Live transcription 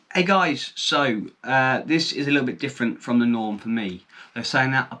Hey guys, so this is a little bit different from the norm for me. They're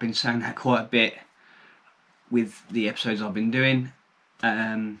saying that, I've been saying that quite a bit with the episodes I've been doing.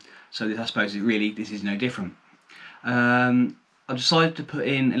 So this, I suppose, this is no different. I've decided to put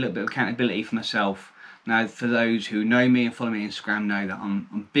in a little bit of accountability for myself. Now, for those who know me and follow me on Instagram, know that I'm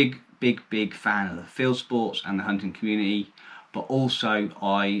a big fan of the field sports and the hunting community, but also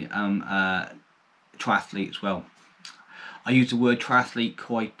I am a triathlete as well. I use the word triathlete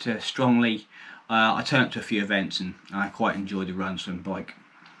quite strongly. I turn up to a few events and I quite enjoy the runs and bike.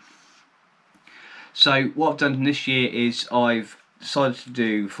 So what I've done this year is I've decided to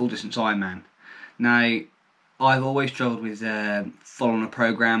do full distance Ironman. Now, I've always struggled with following a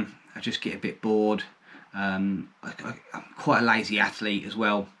program. I just get a bit bored. I'm quite a lazy athlete as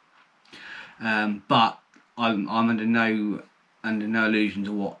well, but I'm under no illusion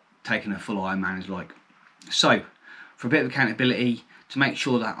to what taking a full Ironman is like. So, for a bit of accountability, to make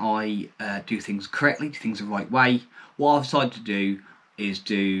sure that I do things correctly, do things the right way, what I've decided to do is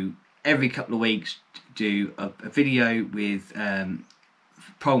do every couple of weeks do a video with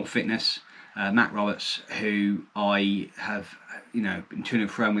Primal Fitness, Matt Roberts, who I have been to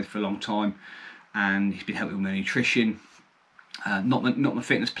and fro with for a long time, and he's been helping with my nutrition. Not my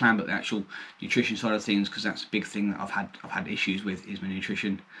fitness plan, but the actual nutrition side of things, because that's a big thing that I've had issues with, is my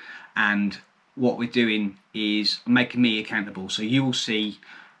nutrition. And what we're doing is making me accountable. So you will see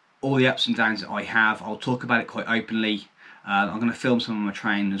all the ups and downs that I have. I'll talk about it quite openly. I'm going to film some of my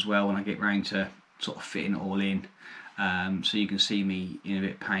training as well when I get round to sort of fitting it all in. So you can see me in a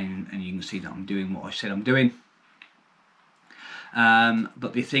bit of pain, and you can see that I'm doing what I said I'm doing.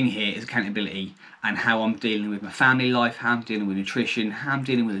 But the thing here is accountability, and how I'm dealing with my family life, how I'm dealing with nutrition, how I'm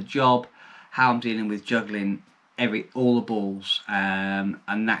dealing with a job, how I'm dealing with juggling all the balls, and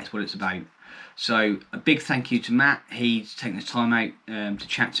that is what it's about. So a big thank you to Matt. He's taken his time out to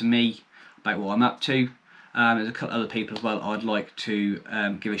chat to me about what I'm up to. There's a couple other people as well I'd like to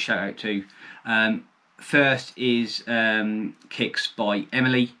give a shout out to. First is Kicks by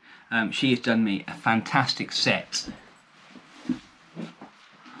Emily. She has done me a fantastic set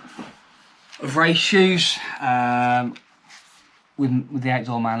of race shoes with the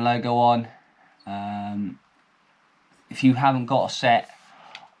Outdoor Man logo on. If you haven't got a set,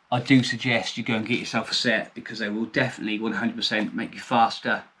 I do suggest you go and get yourself a set, because they will definitely 100% make you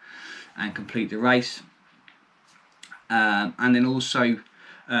faster and complete the race. And then also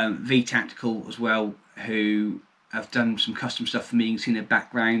V Tactical as well, who have done some custom stuff for me. You can see in the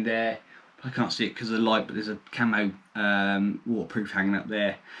background there. I can't see it because of the light, but there's a camo waterproof hanging up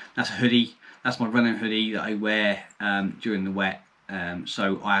there. That's a hoodie. That's my running hoodie that I wear during the wet.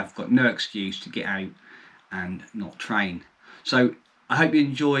 So I've got no excuse to get out and not train. So I hope you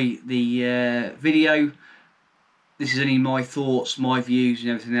enjoy the video. This is only my thoughts, my views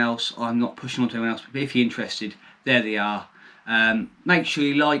and everything else. I'm not pushing on to anyone else, but if you're interested, there they are. Make sure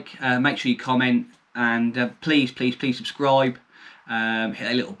you like, make sure you comment, and please subscribe. Hit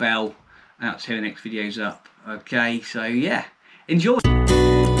that little bell, and that's how the next video's up. Okay, so yeah, enjoy.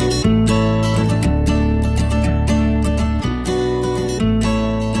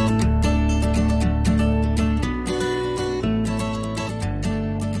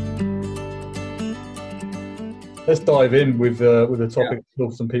 Let's dive in with the topic. Yeah.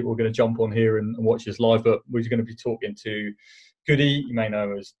 Some people are going to jump on here and watch this live, but we're going to be talking to Goody. You may know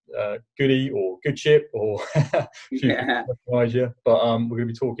him as Goody or Good Ship, or Yeah. But we're going to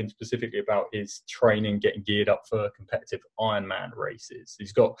be talking specifically about his training, getting geared up for competitive Ironman races.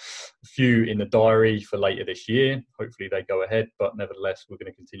 He's got a few in the diary for later this year. Hopefully they go ahead, but nevertheless, we're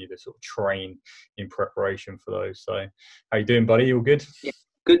going to continue to sort of train in preparation for those. So, how you doing, buddy? You all good? Yeah.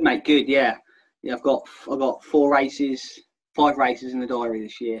 Good, mate. Good. Yeah. Yeah, I've got 5 races in the diary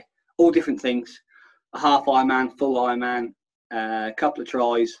this year. All different things: a half Ironman, full Ironman, a couple of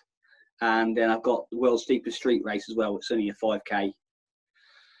tries, and then I've got the world's steepest street race as well. It's only a 5k,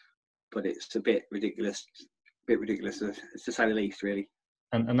 but it's a bit ridiculous, to say the least, really.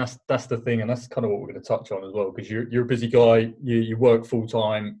 And that's the thing, and that's kind of what we're going to touch on as well, because you're a busy guy. You work full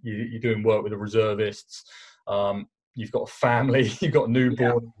time. You're doing work with the reservists. You've got a family. You've got a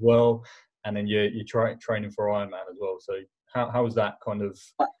newborn as well. And then you're training for Ironman as well. So how is that kind of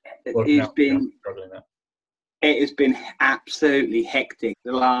working out? It has been absolutely hectic.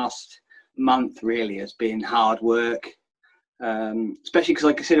 The last month really has been hard work, especially because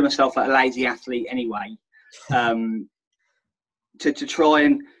I consider myself a lazy athlete anyway. To try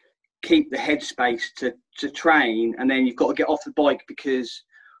and keep the headspace to train, and then you've got to get off the bike because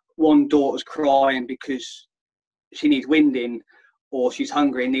one daughter's crying because she needs winding, or she's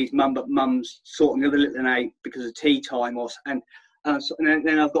hungry and needs mum's sorting the other little one out because of tea time, and And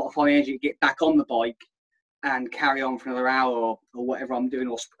then I've got to find energy to get back on the bike and carry on for another hour or whatever I'm doing,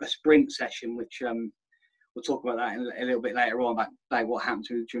 or a sprint session, which we'll talk about that a little bit later on, about what happened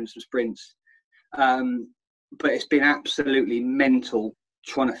during some sprints. But it's been absolutely mental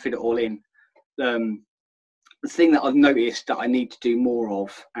trying to fit it all in. The thing that I've noticed that I need to do more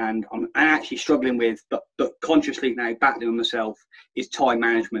of, and I'm actually struggling with, but consciously now battling with myself, is time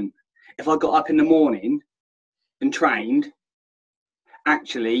management. If I got up in the morning and trained,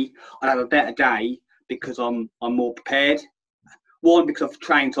 actually I'd have a better day because I'm more prepared. One, because I've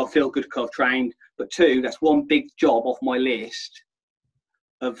trained, so I feel good because I've trained. But two, that's one big job off my list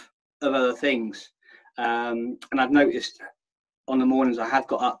of other things. And I've noticed on the mornings I have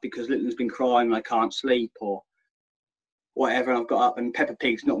got up because Lytton's been crying and I can't sleep or whatever, and I've got up and Peppa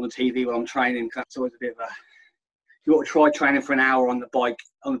Pig's not on the TV while I'm training. That's always a bit of a... You ought to try training for an hour on the bike,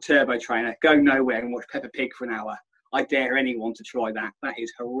 on the turbo trainer. Go nowhere and watch Peppa Pig for an hour. I dare anyone to try that. That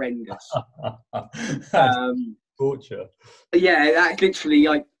is horrendous. Torture. Yeah, that's literally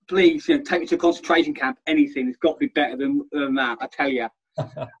like, please, take me to a concentration camp. Anything. It's got to be better than that, I tell you.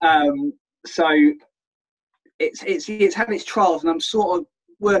 So it's had its trials, and I'm sort of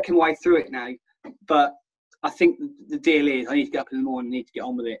working my way through it now. But I think the deal is I need to get up in the morning, I need to get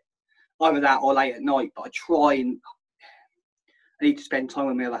on with it. Either that or late at night. But I need to spend time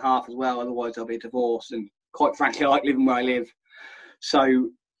with my other half as well. Otherwise, I'll be divorced. And quite frankly, I like living where I live. So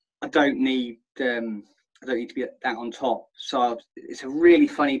I don't need to be that on top. So it's a really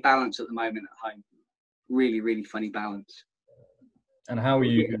funny balance at the moment at home. Really, really funny balance. And how are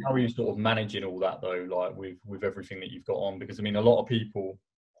you sort of managing all that though, like with everything that you've got on? Because I mean, a lot of people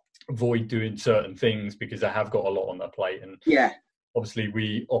avoid doing certain things because they have got a lot on their plate, and obviously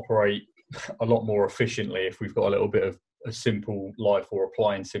we operate a lot more efficiently if we've got a little bit of a simple life or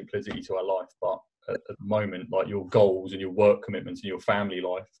applying simplicity to our life. But at the moment, like, your goals and your work commitments and your family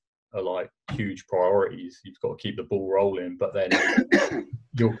life are like huge priorities. You've got to keep the ball rolling, but then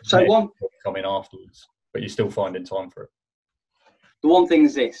you're coming afterwards, but you're still finding time for it. The one thing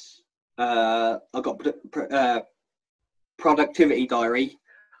is this: I've got productivity diary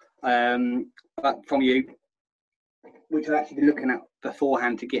from you, which I've actually been looking at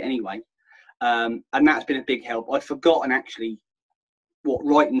beforehand to get anyway, and that's been a big help. I'd forgotten actually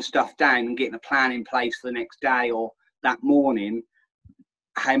writing stuff down and getting a plan in place for the next day or that morning,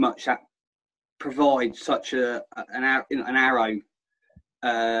 how much that provides such an arrow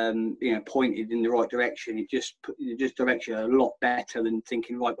pointed in the right direction. It just directs you a lot better than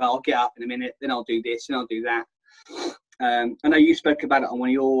thinking, right, well, I'll get up in a minute, then I'll do this and I'll do that. I know you spoke about it on one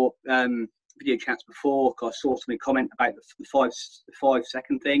of your video chats before, because I saw somebody comment about the 5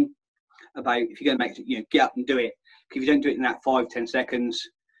 second thing, about if you're going to make it, get up and do it. Because if you don't do it in that 5-10 seconds,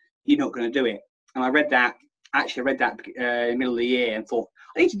 you're not going to do it. And I read that in the middle of the year and thought,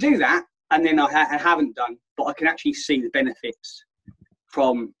 I need to do that. And then I haven't done, but I can actually see the benefits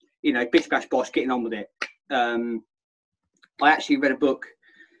from, bish bash bosh, getting on with it. I actually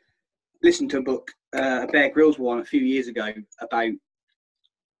listened to a book, a Bear Grylls one a few years ago, about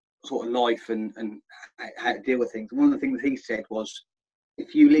sort of life and how to deal with things. And one of the things he said was,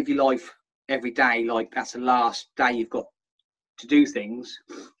 if you live your life every day like that's the last day you've got to do things,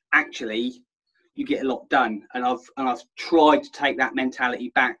 actually you get a lot done. And I've tried to take that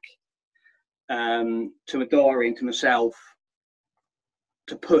mentality back to my diary and to myself,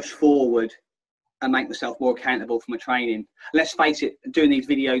 to push forward and make myself more accountable for my training. Let's face it, doing these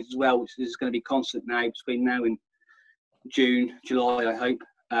videos as well, which is going to be constant now between now and June, July, I hope.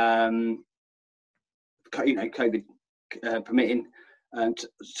 COVID permitting.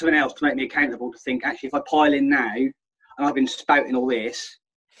 Something else to make me accountable, to think, actually, if I pile in now and I've been spouting all this,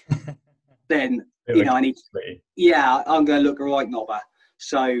 then I need to, I'm going to look a right knobber.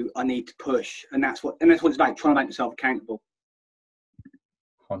 So I need to push, and that's what it's about, trying to make myself accountable.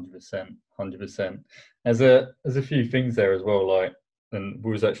 100%. There's a few things there as well, like, and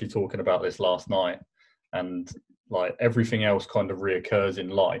we was actually talking about this last night, and like everything else kind of reoccurs in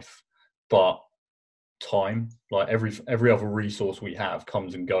life, but time, like every other resource we have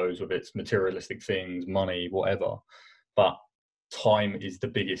comes and goes, with its materialistic things, money, whatever, but time is the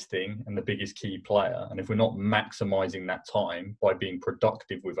biggest thing and the biggest key player. And if we're not maximizing that time by being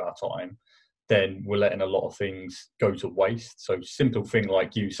productive with our time, then we're letting a lot of things go to waste. So simple thing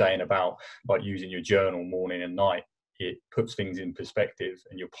like you saying about like using your journal morning and night, it puts things in perspective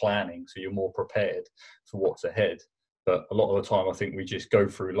and you're planning, so you're more prepared for what's ahead. But a lot of the time, I think we just go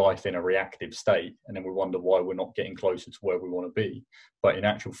through life in a reactive state, and then we wonder why we're not getting closer to where we want to be. But in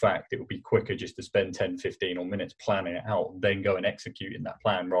actual fact, it would be quicker just to spend 10, 15 or minutes planning it out, and then go and executing that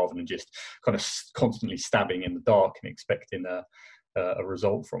plan, rather than just kind of constantly stabbing in the dark and expecting a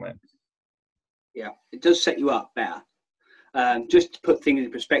result from it. Yeah, it does set you up better. Just to put things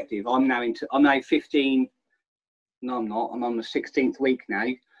in perspective, I'm now 15. No, I'm not. I'm on the 16th week now.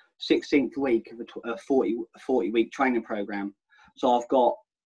 16th week of a 40 week training program. So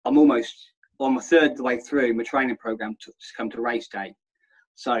I'm almost on my third way through my training program to come to race day.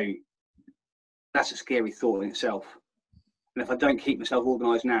 So that's a scary thought in itself. And if I don't keep myself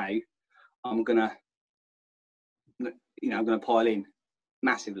organised now, I'm gonna pile in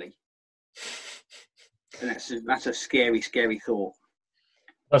massively. And that's a scary thought.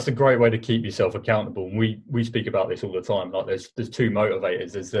 That's a great way to keep yourself accountable. And we speak about this all the time. Like there's two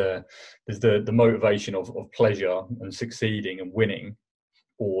motivators. There's the motivation of pleasure and succeeding and winning,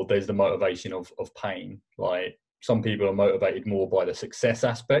 or there's the motivation of pain. Like some people are motivated more by the success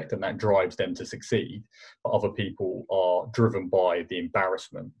aspect and that drives them to succeed. But other people are driven by the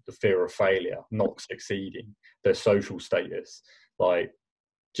embarrassment, the fear of failure, not succeeding, their social status, like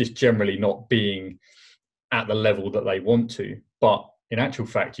just generally not being at the level that they want to. But in actual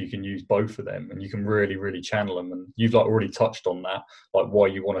fact, you can use both of them and you can really, really channel them. And you've like already touched on that, like why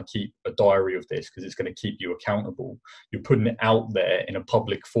you want to keep a diary of this, because it's going to keep you accountable. You're putting it out there in a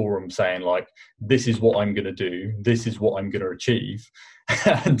public forum saying like, this is what I'm going to do. This is what I'm going to achieve.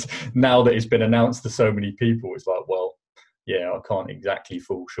 And now that it's been announced to so many people, it's like, well, yeah, I can't exactly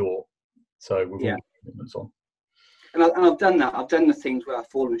fall short. So we've all commitments on. And I've done that. I've done the things where I've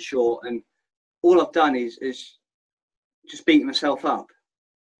fallen short, and all I've done is just beating myself up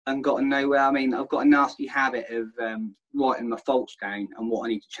and gotten nowhere. I mean, I've got a nasty habit of writing my faults down and what I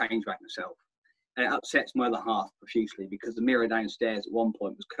need to change about myself. And it upsets my other half profusely because the mirror downstairs at one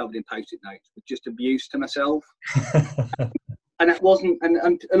point was covered in Post-it notes with just abuse to myself. And it wasn't,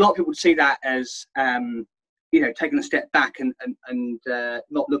 and a lot of people would see that as, taking a step back and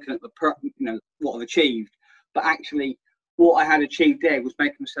not looking at what I've achieved. But actually, what I had achieved there was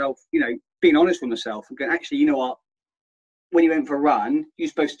making myself, being honest with myself and going, actually, you know what? When you went for a run, you're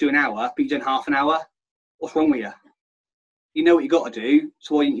supposed to do an hour, but you've done half an hour. What's wrong with you? You know what you got to do,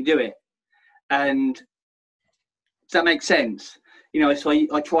 so why didn't you do it? And does that make sense? So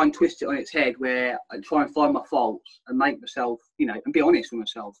I try and twist it on its head, where I try and find my faults and make myself, and be honest with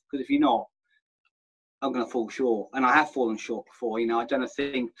myself. Because if you're not, I'm going to fall short, and I have fallen short before. I've done a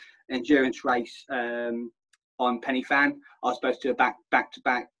thing, endurance race on Penny Fan. I was supposed to do a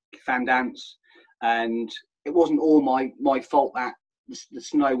back-to-back fan dance, and it wasn't all my fault that the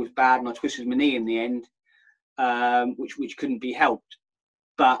snow was bad and I twisted my knee in the end, which couldn't be helped.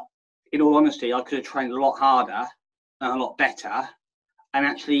 But in all honesty, I could have trained a lot harder and a lot better. And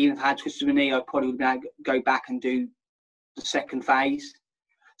actually, even if I had twisted my knee, I probably would now go back and do the second phase.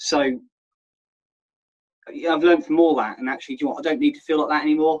 So I've learned from all that. And actually, do you know what? I don't need to feel like that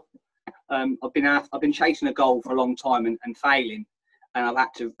anymore. I've been chasing a goal for a long time and failing. And I've had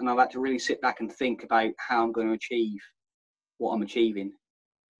to really sit back and think about how I'm going to achieve what I'm achieving.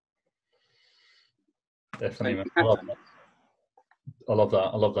 Definitely. I love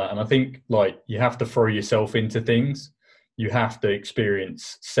that. And I think like you have to throw yourself into things. You have to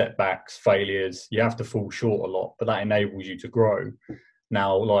experience setbacks, failures. You have to fall short a lot, but that enables you to grow.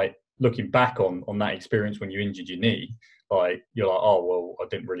 Now, like looking back on that experience when you injured your knee, like you're like, oh, well, I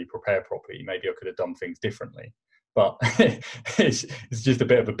didn't really prepare properly. Maybe I could have done things differently. But it's just a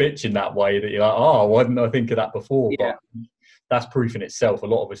bit of a bitch in that way that you're like, oh, why didn't I think of that before? Yeah. But that's proof in itself. A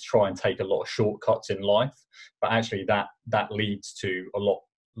lot of us try and take a lot of shortcuts in life, but actually that leads to a lot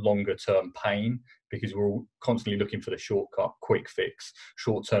longer term pain because we're all constantly looking for the shortcut, quick fix,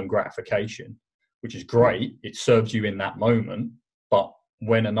 short-term gratification, which is great. It serves you in that moment. But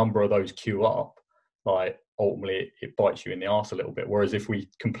when a number of those queue up, like ultimately it bites you in the arse a little bit. Whereas if we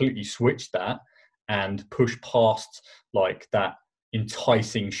completely switch that and push past like that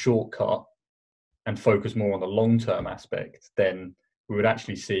enticing shortcut and focus more on the long-term aspect, then we would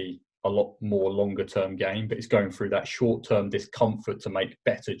actually see a lot more longer-term gain. But it's going through that short-term discomfort to make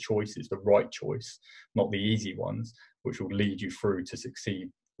better choices, the right choice, not the easy ones, which will lead you through to succeed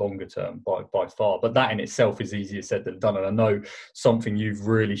longer term by far. But that in itself is easier said than done. And I know something you've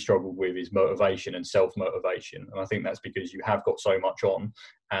really struggled with is motivation and self-motivation. And I think that's because you have got so much on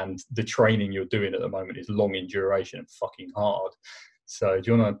and the training you're doing at the moment is long in duration and fucking hard. So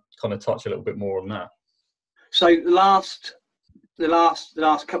do you want to kind of touch a little bit more on that? So the last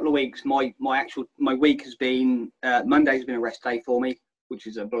couple of weeks, my week has been, Monday's been a rest day for me, which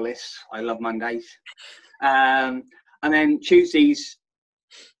is a bliss. I love Mondays. And then Tuesdays,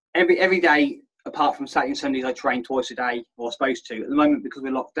 every day apart from Saturday and Sundays, I train twice a day, or I'm supposed to. At the moment, because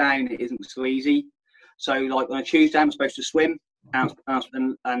we're locked down, it isn't so easy. So like on a Tuesday, I'm supposed to swim and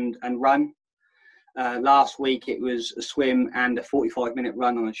run. Last week it was a swim and a 45-minute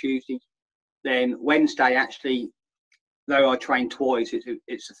run on a Tuesday. Then Wednesday, actually, though I train twice,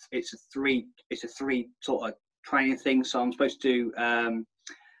 it's a three sort of training thing. So I'm supposed to do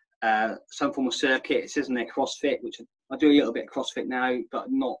some form of circuit. It says in there CrossFit, which I do a little bit of CrossFit now, but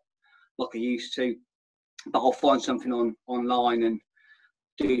not like I used to. But I'll find something online and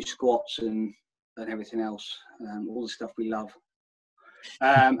do squats and everything else, all the stuff we love.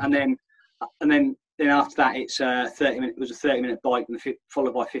 And then after that, it's a 30-minute. It was a 30-minute bike, and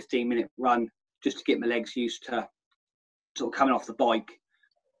followed by a 15-minute run, just to get my legs used to sort of coming off the bike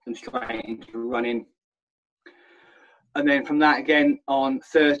and straight into running. And then from that again on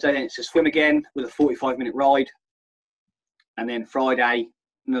Thursday, then it's a swim again with a 45-minute ride, and then Friday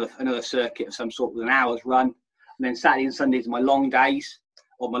another circuit of some sort with an hour's run. And then Saturday and Sundays are my long days,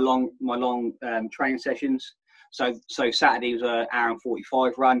 or my long training sessions. So Saturday was an hour and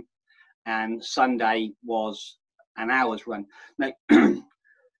 45 run, and Sunday was an hour's run. Now,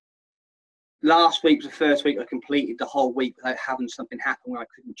 last week was the first week I completed the whole week without having something happen where I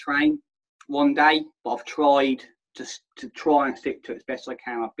couldn't train one day. But I've tried to try and stick to it as best I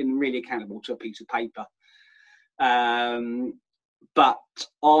can. I've been really accountable to a piece of paper. But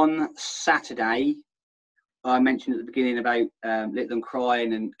on Saturday, I mentioned at the beginning about letting them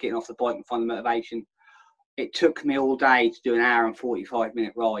crying and getting off the bike and finding motivation. It took me all day to do an hour and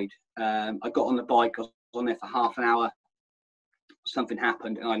 45-minute ride. I got on the bike, I was on there for half an hour. Something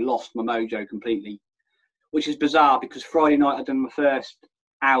happened and I lost my mojo completely, which is bizarre because Friday night I'd done my first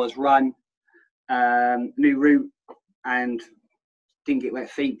hour's run, new route, and didn't get wet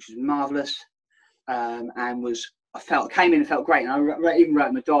feet, which was marvellous. And I came in and felt great. And I even wrote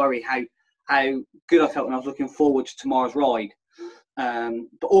in my diary how good I felt when I was looking forward to tomorrow's ride.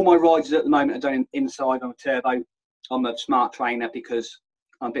 But all my rides at the moment are done inside on a turbo. I'm a smart trainer because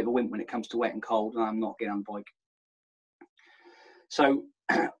I'm a bit of a wimp when it comes to wet and cold, and I'm not getting on the bike. So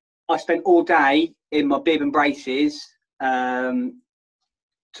I spent all day in my bib and braces to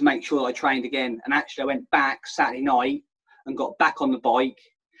make sure that I trained again. And actually I went back Saturday night and got back on the bike,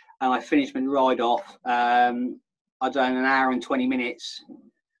 and I finished my ride off. I'd done an hour and 20 minutes.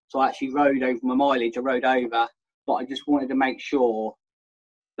 So I actually rode over my mileage. I rode over, but I just wanted to make sure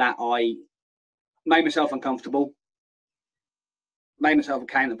that I made myself uncomfortable, made myself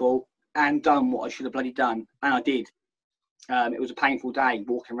accountable, and done what I should have bloody done. And I did. It was a painful day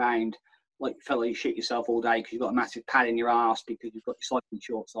walking around, like you felt like you shit yourself all day because you've got a massive pad in your ass because you've got your cycling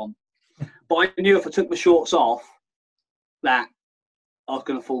shorts on. But I knew if I took my shorts off, that I was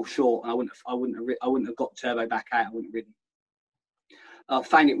going to fall short, and I wouldn't have got turbo back out. I wouldn't have ridden. I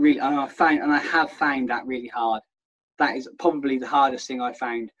found it really, and I have found that really hard. That is probably the hardest thing I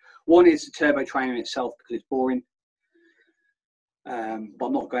found. One is the turbo training itself because it's boring. But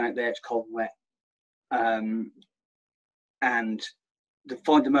I'm not going out there; it's cold and wet. And to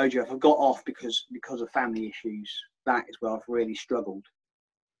find the mojo, if I got off because of family issues, that is where I've really struggled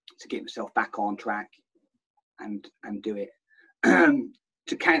to get myself back on track and do it.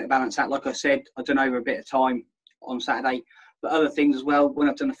 To counterbalance that, like I said, I've done over a bit of time on Saturday, but other things as well. When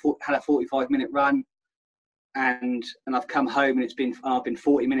I've had a 45-minute run, and I've come home and I've been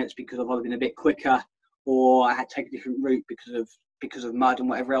 40 minutes because I've either been a bit quicker or I had to take a different route because of mud and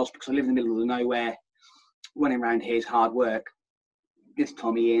whatever else. Because I live in the middle of the nowhere. Running around here is hard work this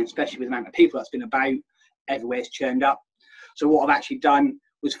time of year, especially with the amount of people that's been about. Everywhere's churned up. So what I've actually done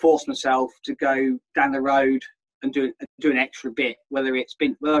was force myself to go down the road and do an extra bit, whether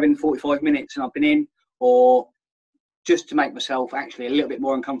I've been 45 minutes and I've been in, or just to make myself actually a little bit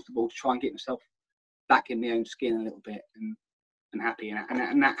more uncomfortable, to try and get myself back in my own skin a little bit and happy.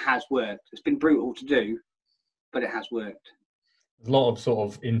 And that has worked. It's been brutal to do, but it has worked. There's a lot of sort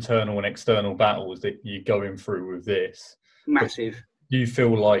of internal and external battles that you're going through with this. Massive. Do you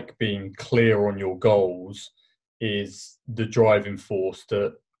feel like being clear on your goals is the driving force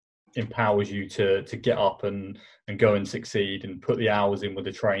that empowers you to get up and go and succeed and put the hours in with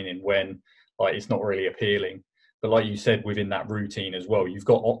the training when like it's not really appealing? But like you said, within that routine as well, you've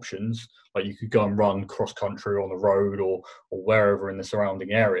got options. Like you could go and run cross country on the road or wherever in the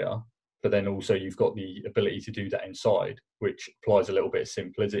surrounding area. But then also you've got the ability to do that inside, which applies a little bit of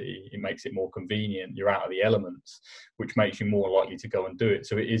simplicity. It makes it more convenient. You're out of the elements, which makes you more likely to go and do it.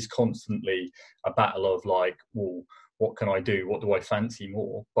 So it is constantly a battle of like, well, what can I do? What do I fancy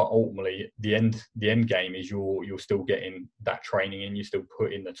more? But ultimately, the end game is you're still getting that training in. You're still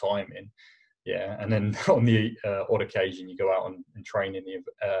putting the time in. Yeah, and then on the odd occasion, you go out and train in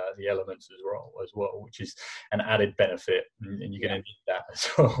the elements as well, which is an added benefit, and you're going to need that as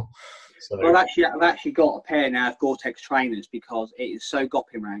well. So I've actually got a pair now of Gore-Tex trainers because it is so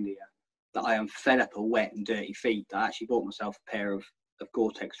gopping around here. that I am fed up of wet and dirty feet, that I actually bought myself a pair of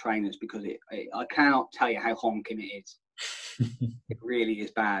Gore-Tex trainers, because I cannot tell you how honking it is. It really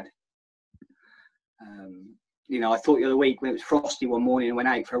is bad. I thought the other week when it was frosty one morning, I went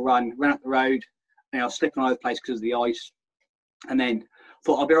out for a ran up the road, and I was slipping all over the place because of the ice. And then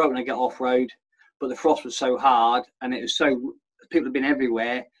thought I'll be right when I get off road, but the frost was so hard, and it was so, people had been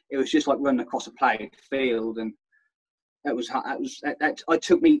everywhere. It was just like running across a played field, and it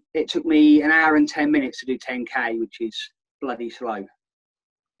took me an hour and 10 minutes to do 10k, which is bloody slow,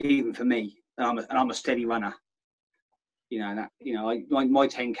 even for me. And I'm a steady runner. My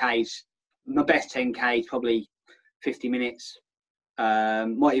 10ks, my best 10k is probably 50 minutes.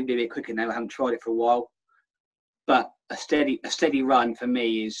 Might even be a bit quicker now. I haven't tried it for a while, but a steady run for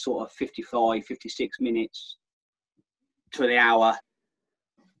me is sort of 55, 56 minutes to an hour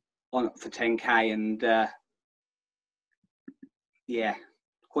for 10k, and yeah,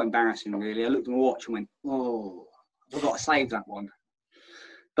 quite embarrassing really. I looked at my watch and went, "Oh, I've got to save that one."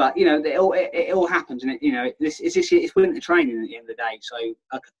 But it all happens, and it's winter training at the end of the day. So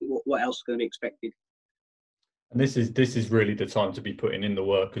what else is going to be expected? And this is really the time to be putting in the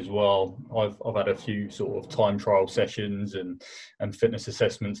work as well. I've had a few sort of time trial sessions and fitness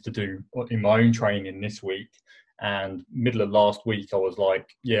assessments to do in my own training this week. And middle of last week, I was like,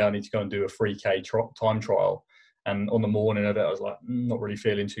 yeah, I need to go and do a 3K time trial. And on the morning of it, I was like, not really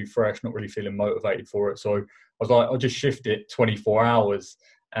feeling too fresh, not really feeling motivated for it. So I was like, I'll just shift it 24 hours.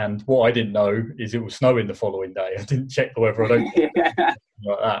 And what I didn't know is it was snowing the following day. I didn't check the weather. I don't like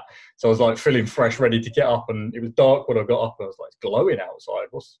that. So I was like feeling fresh, ready to get up, and it was dark when I got up. And I was like, it's glowing outside.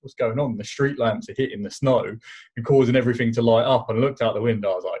 What's going on? The street lamps are hitting the snow and causing everything to light up. And I looked out the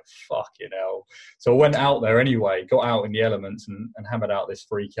window. I was like, fucking hell. So I went out there anyway, got out in the elements and hammered out this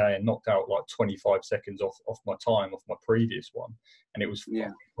 3K and knocked out like 25 seconds off my time, off my previous one. And it was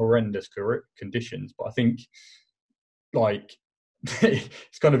horrendous conditions. But I think like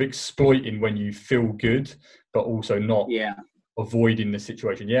it's kind of exploiting when you feel good, but also not avoiding the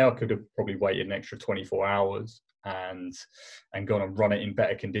situation. Yeah, I could have probably waited an extra 24 hours and gone and run it in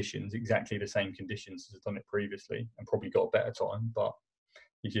better conditions, exactly the same conditions as I've done it previously, and probably got a better time. But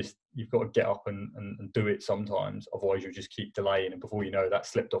you've got to get up and do it sometimes. Otherwise, you'll just keep delaying, and before you know, that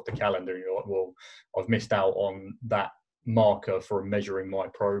slipped off the calendar, and you're like, well, I've missed out on that marker for measuring my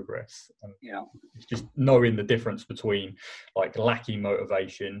progress. And it's just knowing the difference between like lacking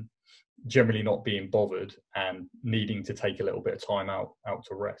motivation, generally not being bothered, and needing to take a little bit of time out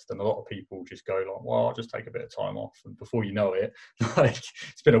to rest. And a lot of people just go like, well, I'll just take a bit of time off, and before you know it, like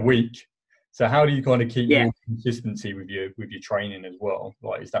it's been a week. So how do you kind of keep your consistency with your training as well?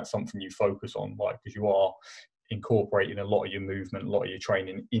 Like, is that something you focus on, like, because you are incorporating a lot of your movement, a lot of your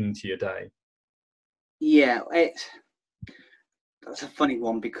training into your day? That's a funny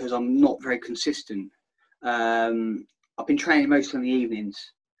one, because I'm not very consistent. I've been training mostly in the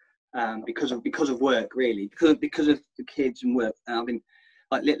evenings because of work, really, because of the kids and work. And I've been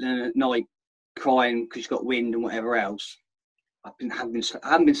like little at night crying because she's got wind and whatever else. I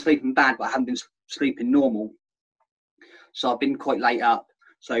haven't been sleeping bad, but I haven't been sleeping normal. So I've been quite late up.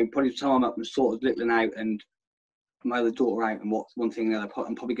 So probably the time I'm up and sort of littling out and my other daughter out and what's one thing and the other,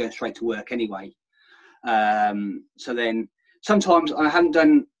 I'm probably going straight to work anyway. So then sometimes I haven't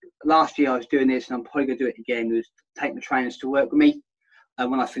done, last year I was doing this, and I'm probably going to do it again, was take my trainers to work with me. And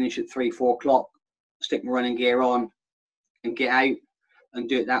when I finish at 3-4 o'clock, stick my running gear on and get out and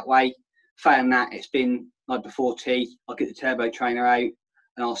do it that way. Failing that, it's been like before tea, I'll get the turbo trainer out and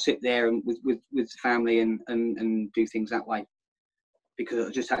I'll sit there and with the family and do things that way, because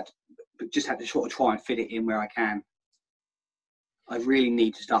I just had to sort of try and fit it in where I can. I really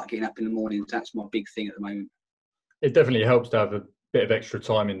need to start getting up in the mornings. That's my big thing at the moment. It definitely helps to have a bit of extra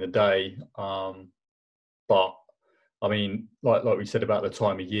time in the day. But I mean, like we said about the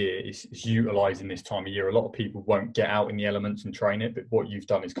time of year, it's utilising this time of year. A lot of people won't get out in the elements and train it, but what you've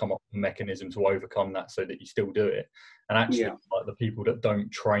done is come up with a mechanism to overcome that so that you still do it. And actually, like the people that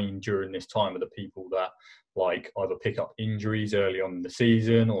don't train during this time are the people that like either pick up injuries early on in the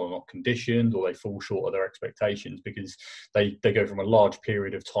season, or are not conditioned, or they fall short of their expectations because they go from a large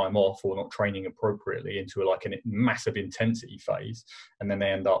period of time off or not training appropriately into like a massive intensity phase, and then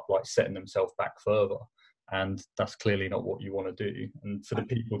they end up like setting themselves back further. And that's clearly not what you want to do. And for the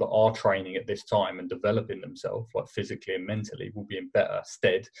people that are training at this time and developing themselves, like physically and mentally, will be in better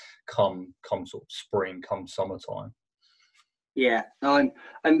stead come sort of spring, come summertime. Yeah, and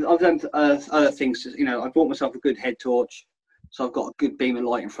I've done other things. I bought myself a good head torch, so I've got a good beam of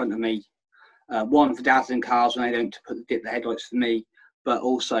light in front of me. One for dazzling cars when they don't dip the headlights for me, but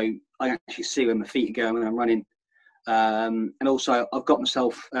also I can actually see where my feet are going when I'm running. And also I've got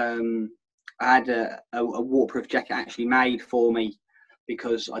myself I had a waterproof jacket actually made for me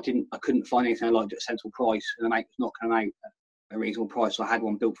because I couldn't find anything I liked at a sensible price, and the mate was not going to make a reasonable price, so I had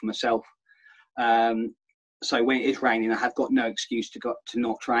one built for myself. So when it is raining, I have got no excuse to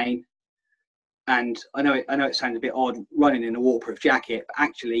not train. And I know it sounds a bit odd running in a waterproof jacket, but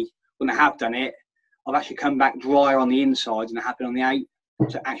actually when I have done it, I've actually come back drier on the inside than I have been on the out.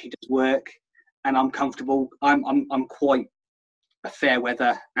 So it actually does work, and I'm comfortable. I'm quite a fair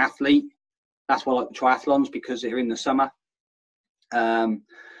weather athlete. That's why I like the triathlons, because they're in the summer. I'll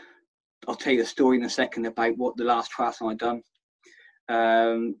tell you a story in a second about what the last triathlon I'd done.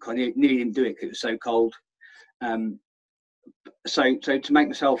 I nearly didn't do it because it was so cold. So to make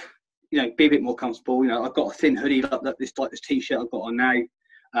myself, be a bit more comfortable, I've got a thin hoodie like this t-shirt I've got on now.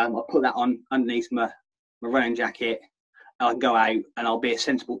 I'll put that on underneath my running jacket. I can go out and I'll be a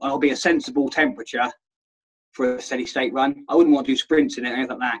sensible temperature for a steady state run. I wouldn't want to do sprints in it or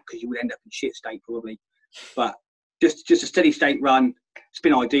anything like that, because you would end up in shit state probably. But just a steady state run, it's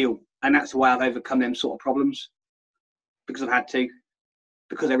been ideal, and that's the way I've overcome them sort of problems, because I've had to,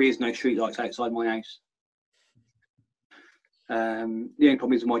 because there is no street lights outside my house. The only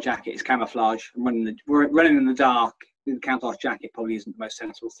problem is with my jacket is camouflage. I'm running in the dark. The camouflage jacket probably isn't the most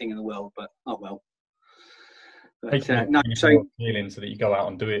sensible thing in the world, but oh well. But, feeling so that you go out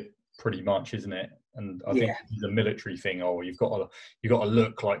and do it, pretty much, isn't it? And I think the military thing, you've got to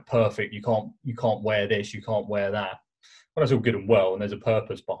look like perfect. You can't wear this, you can't wear that. Well, that's all good and well, and there's a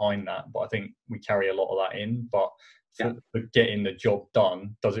purpose behind that. But I think we carry a lot of that in. But for getting the job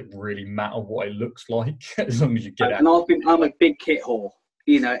done, does it really matter what it looks like as long as you get it? And I'm a big kit whore.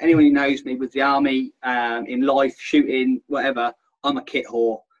 Anyone who knows me with the army, in life, shooting, whatever, I'm a kit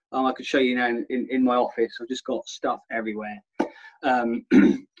whore. I could show you now in my office. I've just got stuff everywhere. And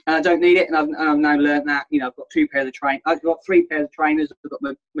I don't need it, and I've now learned that. I've got 2 pairs of I've got 3 pairs of trainers. I've got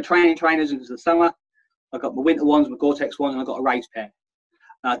my training trainers because of the summer. I've got my winter ones, my Gore-Tex ones, and I've got a race pair.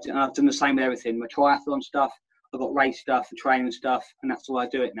 And I've done the same with everything. My triathlon stuff, I've got race stuff, the training stuff, and that's the way I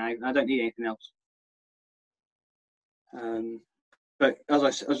do it now. And I don't need anything else. But as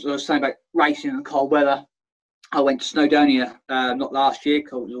I was saying about racing in the cold weather, I went to Snowdonia not last year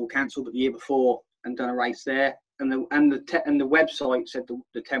because it was all cancelled, but the year before, and done a race there. And the website said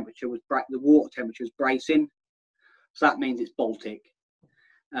the temperature was the water temperature was bracing, so that means it's Baltic.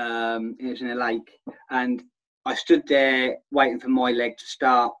 It was in a lake, and I stood there waiting for my leg to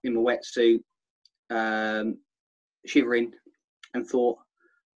start in my wetsuit, shivering, and thought,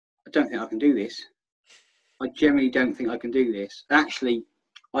 I don't think I can do this. I generally don't think I can do this. Actually,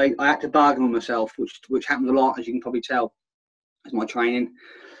 I had to bargain with myself, which happens a lot, as you can probably tell, as my training.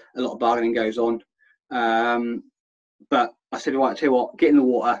 A lot of bargaining goes on. But I said, right, I tell you what, get in the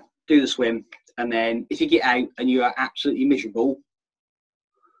water, do the swim, and then if you get out and you are absolutely miserable,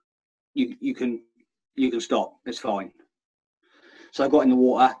 you can stop. It's fine. So I got in the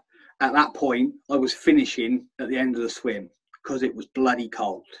water. At that point, I was finishing at the end of the swim because it was bloody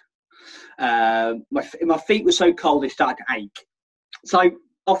cold. My feet were so cold they started to ache. So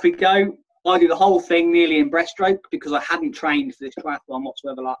off we go. I do the whole thing nearly in breaststroke because I hadn't trained for this triathlon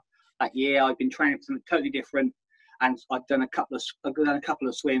whatsoever that year. I'd been training for something totally different, and I'd done a couple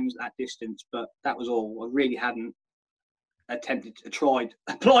of swims at distance, but that was all. I really hadn't applied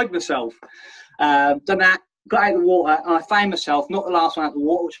myself. Done that, got out of the water, and I found myself not the last one out of the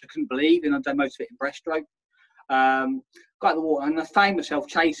water, which I couldn't believe, and I'd done most of it in breaststroke. Got out of the water, and I found myself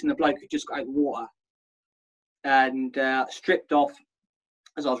chasing the bloke who just got out of the water, and stripped off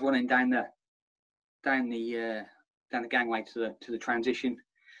as I was running down the gangway to the transition,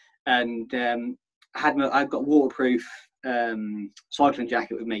 and I've got a waterproof cycling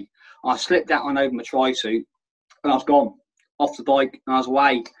jacket with me. I slipped that on over my tri-suit, and I was gone off the bike, and I was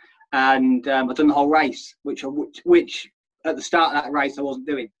away. And I've done the whole race, which at the start of that race I wasn't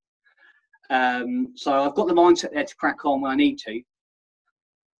doing. So I've got the mindset there to crack on when I need to.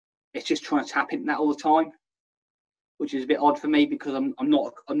 It's just trying to tap into that all the time, which is a bit odd for me because I'm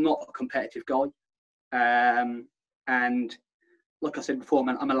not a competitive guy. And like I said before,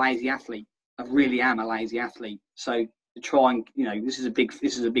 I'm a lazy athlete. I really am a lazy athlete. So to try and this is a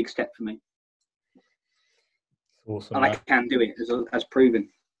big step for me. Awesome, and I can do it as proven.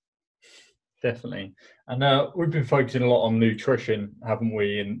 Definitely. And we've been focusing a lot on nutrition, haven't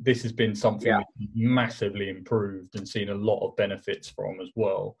we? And this has been something we've massively improved and seen a lot of benefits from as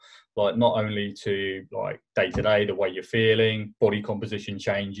well. Like not only to like day to day, the way you're feeling, body composition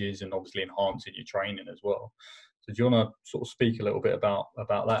changes, and obviously enhancing your training as well. So do you want to sort of speak a little bit about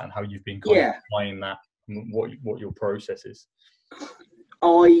that and how you've been kind of applying that and what your process is?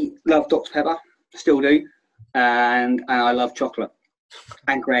 I love Dr. Pepper, still do, and I love chocolate.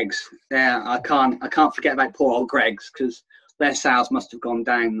 And Greggs. Yeah, I can't forget about poor old Greggs, because their sales must have gone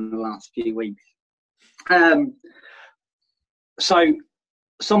down in the last few weeks. So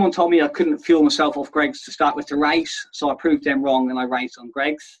someone told me I couldn't fuel myself off Greggs to start with to race, so I proved them wrong and I raced on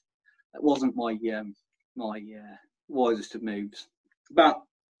Greggs. That wasn't my wisest of moves. But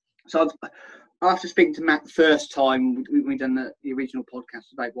so after speaking to Matt the first time, we done the original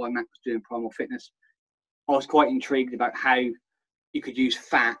podcast about why Matt was doing Primal Fitness. I was quite intrigued about how you could use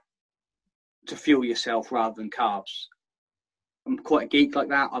fat to fuel yourself rather than carbs. I'm quite a geek like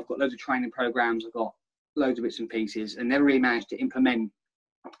that. I've got loads of training programs. I've got loads of bits and pieces, and never really managed to implement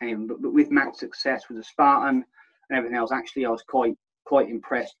anything. But with Matt's success with the Spartan and everything else, actually, I was quite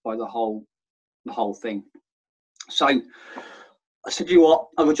impressed by the whole thing. So I said, you know what,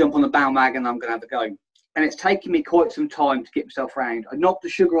 I'm going to jump on the bandwagon and I'm going to have a go. And it's taken me quite some time to get myself around. I knocked the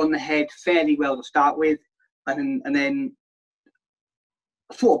sugar on the head fairly well to start with, and then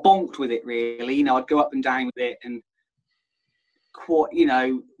I sort of bonked with it, really. You know, I'd go up and down with it, and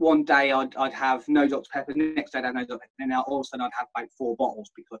one day I'd have no Dr. Pepper, the next day I'd have no Dr. Pepper, and then all of a sudden I'd have about 4 bottles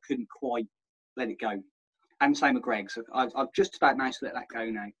because I couldn't quite let it go. And same with Greg. So I've just about managed to let that go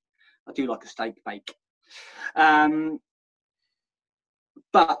now. I do like a steak bake.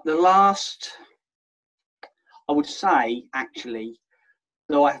 But the last, I would say, actually,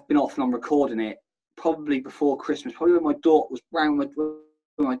 though I have been off and I'm recording it, probably before Christmas, probably when my daughter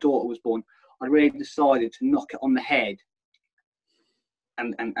was born, I really decided to knock it on the head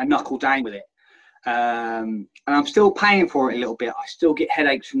and knuckle down with it. And I'm still paying for it a little bit. I still get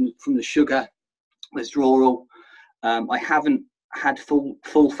headaches from the sugar withdrawal. I haven't had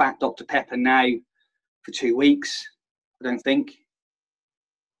full fat Dr. Pepper now for 2 weeks, I don't think.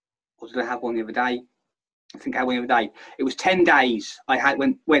 Or did I have one the other day? I think I had one the other day. It was 10 days I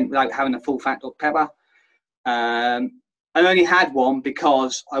went without having a full fat Dr. Pepper. I only had one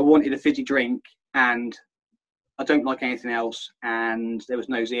because I wanted a fizzy drink and I don't like anything else, and there was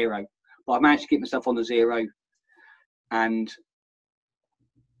no zero. But I managed to get myself on the zero, and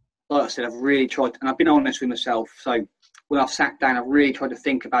like I said, I've really tried, and I've been honest with myself. So when I've sat down, I've really tried to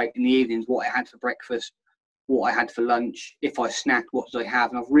think about in the evenings what I had for breakfast, what I had for lunch, if I snacked, what did I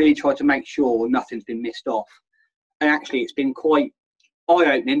have, and I've really tried to make sure nothing's been missed off. And actually, it's been quite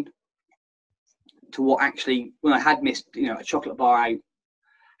eye-opening to what actually, when I had missed, a chocolate bar out,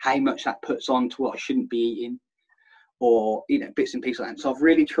 how much that puts on to what I shouldn't be eating, or bits and pieces like that. So I've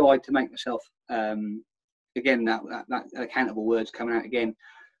really tried to make myself, again, that accountable words coming out again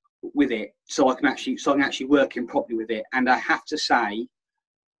with it, so I can actually work in properly with it. And I have to say,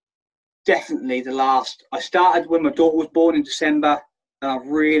 definitely I started when my daughter was born in December, and I've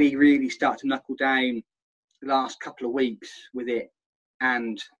really, really started to knuckle down the last couple of weeks with it,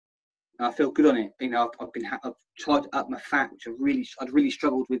 and I feel good on it. I've tried to up my fat, which I'd really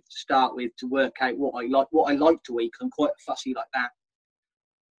struggled with to start with, to work out what I like to eat, because I'm quite fussy like that,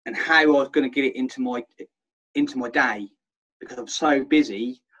 and how I was going to get it into my day, because I'm so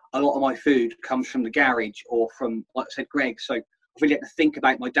busy. A lot of my food comes from the garage or from, like I said, Greg. So I really have to think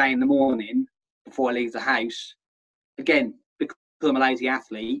about my day in the morning before I leave the house. Again, because I'm a lazy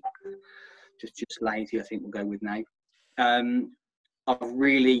athlete, just lazy, I think we'll go with now. I've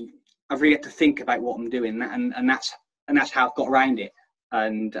really had to think about what I'm doing, and that's how I've got around it.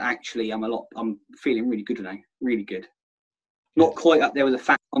 And actually, I'm feeling really good today, really good. Not quite up there with the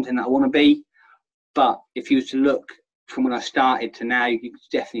fat content that I want to be, but if you were to look from when I started to now, you can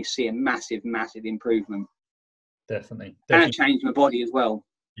definitely see a massive, massive improvement. Definitely. And it changed my body as well.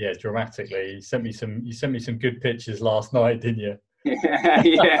 Yeah, dramatically. You sent me some good pictures last night, didn't you?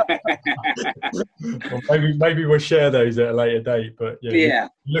 Yeah. Well, maybe we'll share those at a later date. But yeah,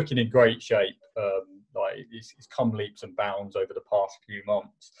 you're looking in great shape. Like it's come leaps and bounds over the past few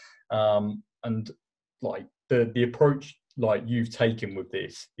months. And like the approach like you've taken with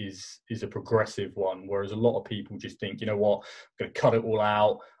this is a progressive one, whereas a lot of people just think, you know what, I'm going to cut it all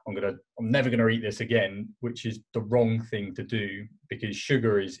out. I'm never going to eat this again, which is the wrong thing to do, because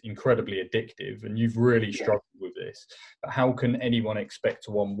sugar is incredibly addictive, and you've really struggled with this. But how can anyone expect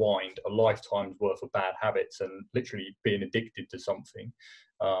to unwind a lifetime's worth of bad habits and literally being addicted to something,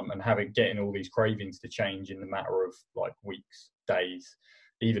 and getting all these cravings to change in the matter of like weeks, days,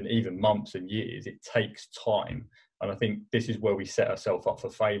 even months and years? It takes time. And I think this is where we set ourselves up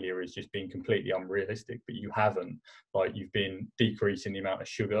for failure, is just being completely unrealistic. But you haven't. Like, you've been decreasing the amount of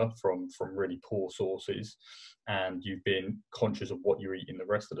sugar from really poor sources, and you've been conscious of what you're eating the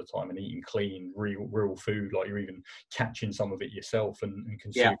rest of the time and eating clean, real food. Like, you're even catching some of it yourself and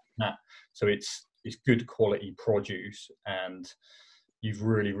consuming that. So it's good quality produce, and you've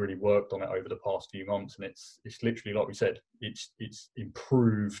really, really worked on it over the past few months, and it's literally, like we said, it's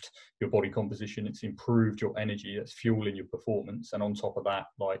improved your body composition, it's improved your energy, it's fueling your performance, and on top of that,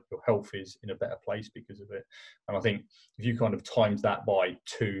 like, your health is in a better place because of it. And I think if you kind of times that by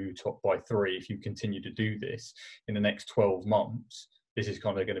 2, by 3, if you continue to do this in the next 12 months, this is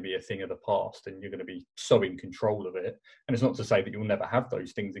kind of going to be a thing of the past, and you're going to be so in control of it. And it's not to say that you'll never have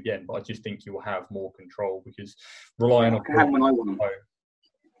those things again, but I just think you'll have more control, because relying on when I want them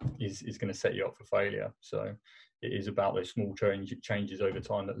is going to set you up for failure. So it is about those small changes over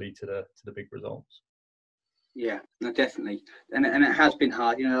time that lead to the big results. Yeah, no, definitely. And it has been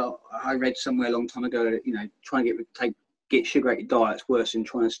hard. You know, I read somewhere a long time ago that, you know, trying to get sugar-rated diets worse than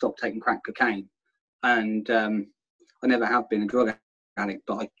trying to stop taking crack cocaine. And I never have been a drug addict,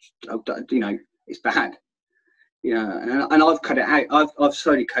 but I you know, it's bad. You know, and I've cut it out. I've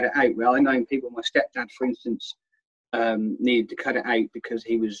slowly cut it out. Well, I know people. My stepdad, for instance, needed to cut it out because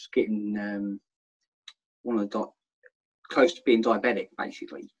he was getting close to being diabetic,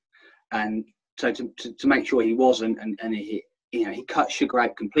 basically. And so to make sure he wasn't, and he, you know, he cut sugar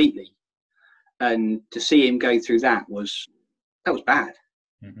out completely. And to see him go through that was bad.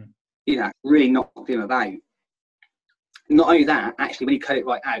 Mm-hmm. You know, really knocked him about. Not only that, actually, when he cut it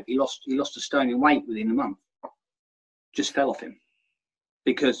right out, he lost a stone in weight within a month. Just fell off him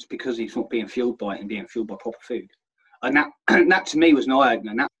because he's not being fueled by it and being fueled by proper food. And that to me was an eye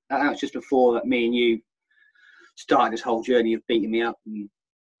opener. That was just before that me and you started this whole journey of beating me up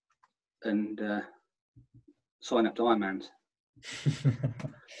and signing up to Ironmans.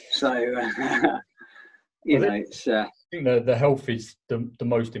 So you know, it's. I think the health is the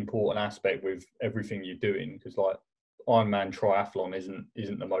most important aspect with everything you're doing, because like Ironman triathlon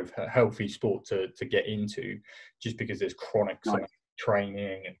isn't the most healthy sport to get into, just because there's chronic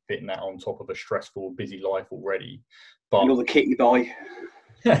training and fitting that on top of a stressful, busy life already. But all the kit you buy.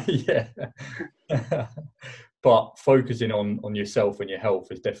 Yeah. But focusing on yourself and your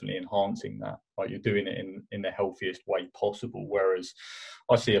health is definitely enhancing that. Like, you're doing it in the healthiest way possible. Whereas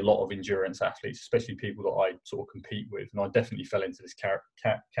I see a lot of endurance athletes, especially people that I sort of compete with, and I definitely fell into this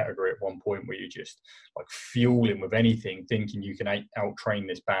category at one point, where you're just like fueling with anything, thinking you can out-train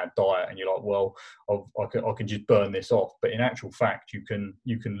this bad diet, and you're like, well, I can just burn this off. But in actual fact, you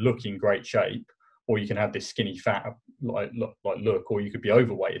can look in great shape, or you can have this skinny fat look, or you could be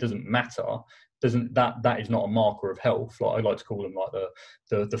overweight. It doesn't matter. That is not a marker of health. Like, I like to call them like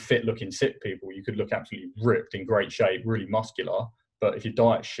the fit looking sick people. You could look absolutely ripped, in great shape, really muscular, but if your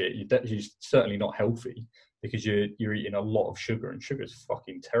diet's shit, you're certainly not healthy, because you're eating a lot of sugar, and sugar is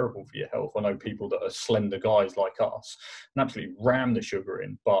fucking terrible for your health. I know people that are slender guys like us and absolutely ram the sugar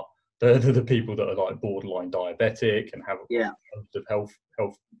in, but they're the people that are like borderline diabetic and have loads of health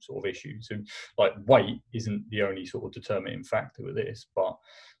sort of issues. And like, weight isn't the only sort of determining factor with this, but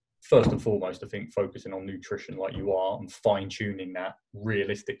first and foremost, I think focusing on nutrition like you are, and fine-tuning that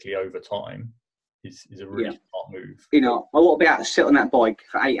realistically over time is a really smart move. You know, I want to be able to sit on that bike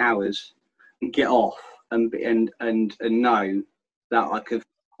for 8 hours and get off and know that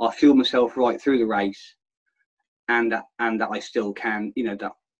I fuel myself right through the race, and that I still can, you know,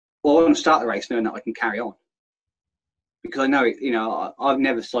 that. Well, I want to start the race knowing that I can carry on, because I know it. You know, I've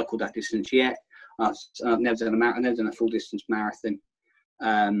never cycled that distance yet. I've never done a marathon. I've never done a full distance marathon.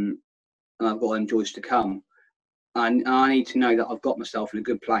 And I've got them joys to come. And I need to know that I've got myself in a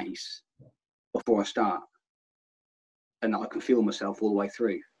good place before I start, and that I can fuel myself all the way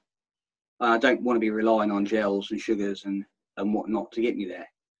through. I don't want to be relying on gels and sugars and whatnot to get me there.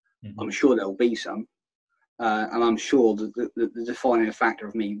 Mm-hmm. I'm sure there'll be some, and I'm sure that the defining factor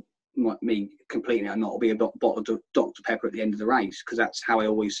of me completing it or not will be a bottle of Dr. Pepper at the end of the race, because that's how I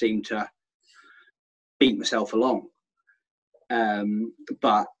always seem to beat myself along.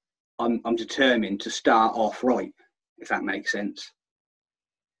 But I'm determined to start off right, if that makes sense,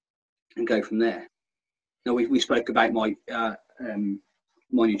 and go from there. Now, we spoke about my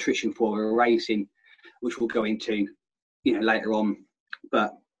nutrition for racing, which we'll go into, you know, later on.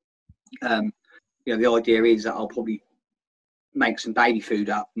 But you know, the idea is that I'll probably make some baby food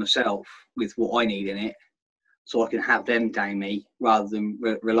up myself with what I need in it, so I can have them down me, rather than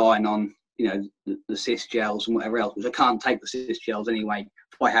relying on, you know, the cyst gels and whatever else, because I can't take the cyst gels anyway.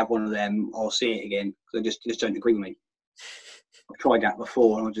 If I have one of them, I'll see it again, because they just don't agree with me. I've tried that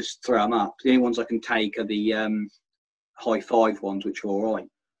before, and I'll just throw them up. The only ones I can take are the high five ones, which are all right.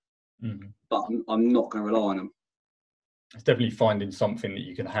 Mm-hmm. But I'm not going to rely on them. It's definitely finding something that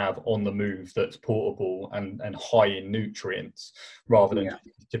you can have on the move that's portable and high in nutrients, rather than the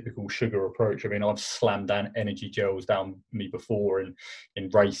typical sugar approach. I mean, I've slammed down energy gels down me before in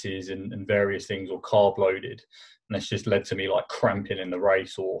races and various things, or carb loaded. And it's just led to me like cramping in the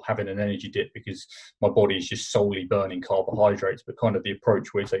race or having an energy dip because my body is just solely burning carbohydrates. But kind of the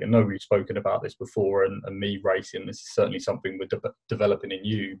approach we're taking, I know we've spoken about this before, and me racing, this is certainly something we're developing in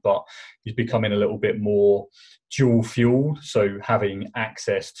you, but it's becoming a little bit more dual fueled. So having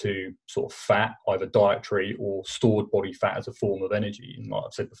access to sort of fat, either dietary or stored body fat as a form of energy. And like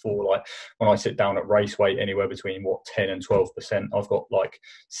I've said before, like when I sit down at race weight, anywhere between 10 and 12%, I've got like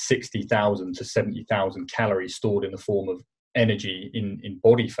 60,000 to 70,000 calories stored in the form of energy in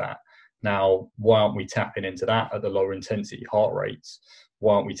body fat. Now, why aren't we tapping into that at the lower intensity heart rates?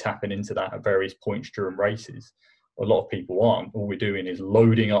 Why aren't we tapping into that at various points during races? A lot of people aren't. All we're doing is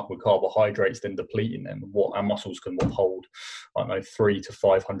loading up with carbohydrates, then depleting them. What our muscles can hold, I don't know, 300 to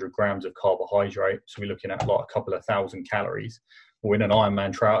 500 grams of carbohydrate. So we're looking at like a couple of thousand calories. Or in an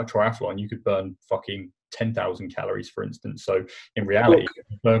Ironman triathlon, you could burn fucking 10,000 calories, for instance. So in reality, if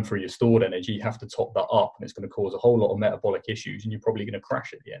you burn through your stored energy, you have to top that up, and it's going to cause a whole lot of metabolic issues, and you're probably going to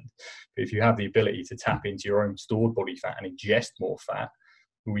crash at the end. But if you have the ability to tap into your own stored body fat and ingest more fat,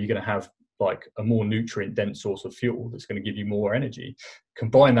 well, you're going to have like a more nutrient dense source of fuel that's going to give you more energy.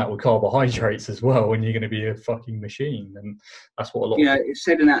 Combine that with carbohydrates as well, and you're going to be a fucking machine. And that's what a lot of it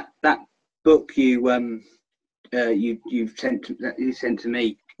said in that book you sent to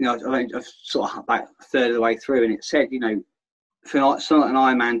me, I've sort of about a third of the way through, and it said, for like an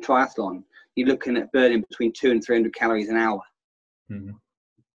Ironman triathlon, you're looking at burning between 200 and 300 calories an hour. Mm-hmm.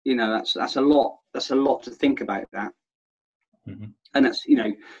 That's a lot. That's a lot to think about that. Mm-hmm. And that's,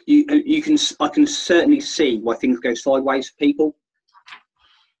 I can certainly see why things go sideways for people.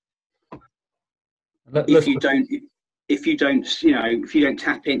 If you don't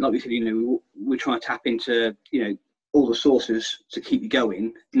tap in, like we said, we're trying to tap into, all the sources to keep you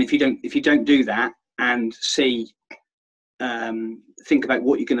going. And if you don't do that and think about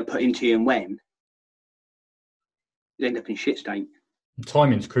what you're going to put into you and when, you end up in shit state.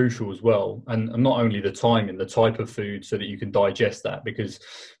 Timing's crucial as well, and not only the timing, the type of food, so that you can digest that, because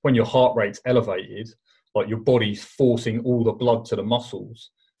when your heart rate's elevated, like your body's forcing all the blood to the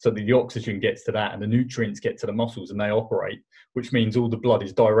muscles so that the oxygen gets to that and the nutrients get to the muscles and they operate, which means all the blood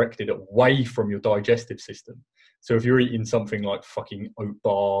is directed away from your digestive system. So if you're eating something like fucking oat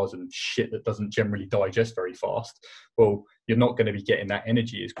bars and shit that doesn't generally digest very fast, well, you're not going to be getting that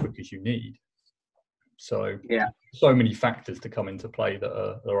energy as quick as you need. So so many factors to come into play that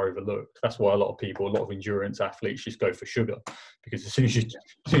are overlooked. That's why a lot of endurance athletes just go for sugar, because as soon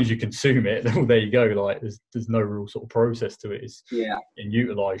as you consume it, well, there you go. Like there's no real sort of process to it. It's and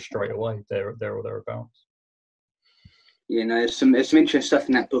utilised straight away there or thereabouts. There's some interesting stuff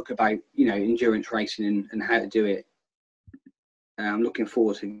in that book about endurance racing and how to do it. And I'm looking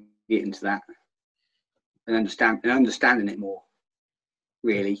forward to getting to that and understanding it more.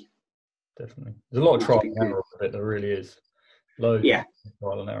 Really. Definitely. There's a lot of trial and error of it, there really is. Loads of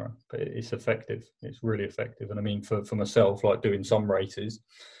trial and error, but it's effective. It's really effective. And I mean, for myself, like doing some races,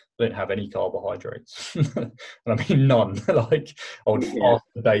 I didn't have any carbohydrates. And I mean none. Like I would fast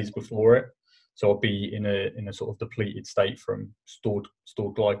the days before it. So I'd be in a sort of depleted state from stored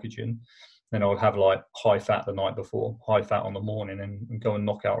glycogen. Then I would have like high fat the night before, high fat on the morning, and go and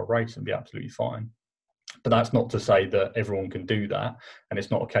knock out a race and be absolutely fine. But that's not to say that everyone can do that. And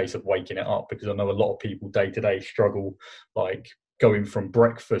it's not a case of waking it up, because I know a lot of people day to day struggle, like going from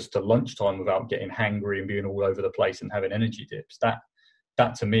breakfast to lunchtime without getting hangry and being all over the place and having energy dips. That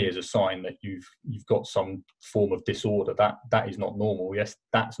to me is a sign that you've got some form of disorder. That is not normal. Yes,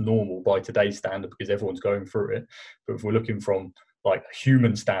 that's normal by today's standard because everyone's going through it. But if we're looking from like a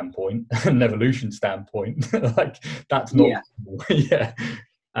human standpoint, an evolution standpoint, like that's not normal.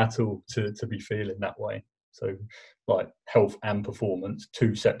 At all to be feeling that way. So like health and performance,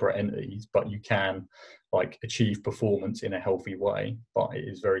 two separate entities, but you can like achieve performance in a healthy way, but it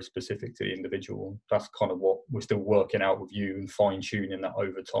is very specific to the individual. That's kind of what we're still working out with you and fine tuning that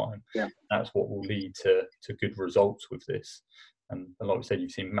over time. That's what will lead to good results with this. And like we said,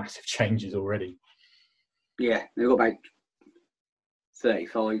 you've seen massive changes already. They've got about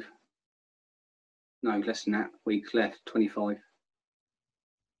 35, no less than that, weeks left, 25.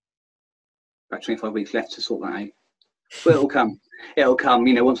 About 25 weeks left to sort that out. But it'll come.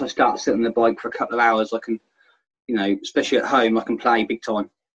 Once I start sitting on the bike for a couple of hours, I can, especially at home, I can play big time.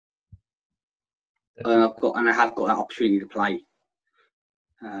 And I have got that opportunity to play.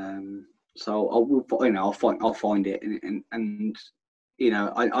 So I'll find it, and I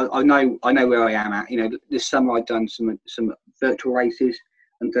know where I am at. This summer I've done some virtual races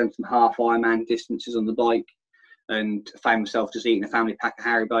and done some half Ironman distances on the bike, and found myself just eating a family pack of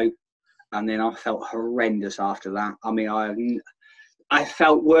Haribo. And then I felt horrendous after that. I mean, I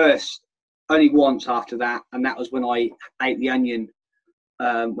felt worse only once after that, and that was when I ate the onion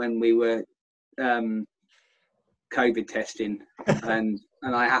when we were COVID testing, and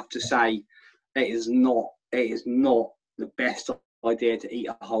I have to say, it is not the best idea to eat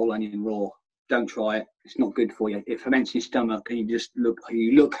a whole onion raw. Don't try it. It's not good for you. It ferments your stomach, and you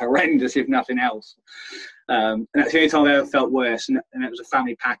look horrendous if nothing else. And that's the only time I ever felt worse. And it was a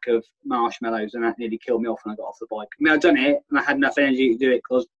family pack of marshmallows, and that nearly killed me off when I got off the bike. I mean, I'd done it, and I had enough energy to do it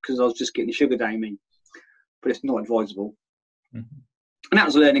because I was just getting the sugar down me. But it's not advisable. Mm-hmm. And that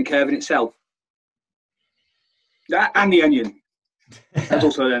was a learning curve in itself. That and the onion. That's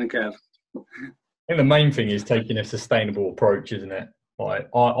also a learning curve. I think the main thing is taking a sustainable approach, isn't it? Like,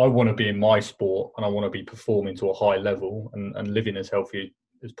 I want to be in my sport, and I want to be performing to a high level and living as healthy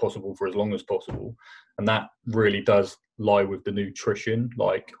as possible for as long as possible. And that really does lie with the nutrition.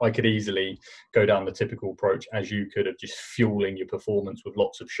 Like, I could easily go down the typical approach as you could, of just fueling your performance with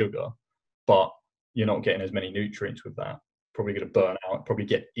lots of sugar, but you're not getting as many nutrients with that. Probably going to burn out, probably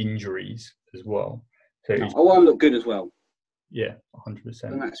get injuries as well. So I want to look good as well. Yeah, 100%.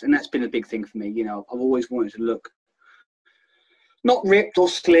 And that's been a big thing for me. You know, I've always wanted to look not ripped or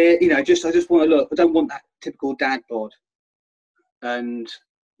slit. You know, I just want to look. I don't want that typical dad bod. And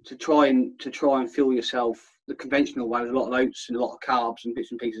to try and fuel yourself the conventional way with a lot of oats and a lot of carbs and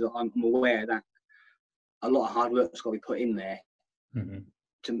bits and pieces. I'm aware that a lot of hard work's got to be put in there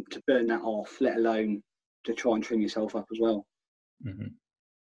to burn that off. Let alone to try and trim yourself up as well. Mm-hmm.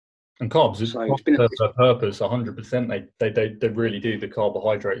 And carbs serve their purpose 100%. They really do. The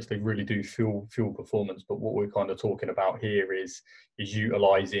carbohydrates, they really do fuel performance. But what we're kind of talking about here is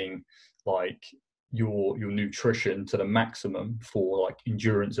utilizing like your nutrition to the maximum for like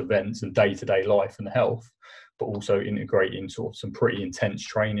endurance events and day-to-day life and health, but also integrating sort of some pretty intense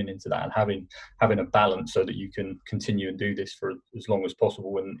training into that, and having a balance so that you can continue and do this for as long as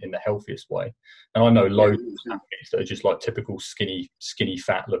possible in the healthiest way. And I know loads of athletes that are just like typical skinny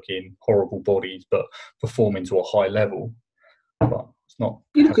fat looking horrible bodies, but performing to a high level. But it's not.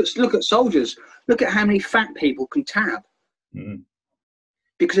 You look at soldiers. Look at how many fat people can tab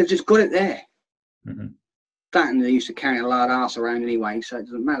because they've just got it there. Mm-hmm. That, and they used to carry a large ass around anyway, so it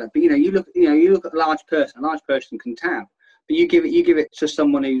doesn't matter. But you look at a large person can tab, but you give it to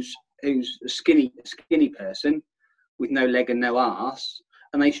someone who's a skinny person with no leg and no ass,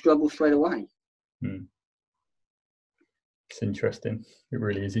 and they struggle straight away. It's interesting. It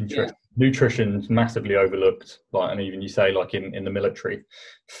really is interesting. Yeah. Nutrition's massively overlooked. Like, and even you say like in the military,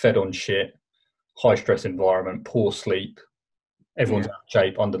 fed on shit, high stress environment, poor sleep, everyone's out of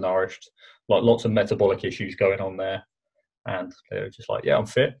shape, undernourished. Like, lots of metabolic issues going on there, and they're just like, yeah, I'm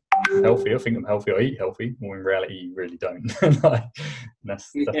fit, healthy. I think I'm healthy. I eat healthy. Well, in reality, you really don't. That's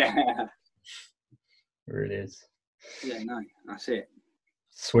it really is. Yeah, no, that's it.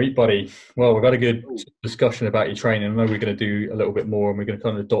 Sweet, buddy. Well, we've had a good discussion about your training. I know we're going to do a little bit more, and we're going to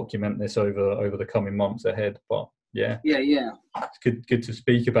kind of document this over the coming months ahead. But yeah, it's good to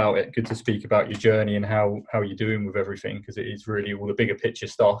speak about it. Good to speak about your journey and how you're doing with everything, because it is really all the bigger picture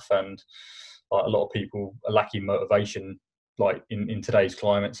stuff. And like, a lot of people are lacking motivation, like in today's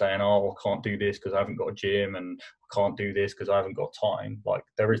climate, saying, oh, I can't do this because I haven't got a gym, and I can't do this because I haven't got time. Like,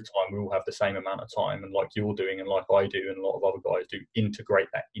 there is time. We all have the same amount of time, and like you're doing and like I do and a lot of other guys do, integrate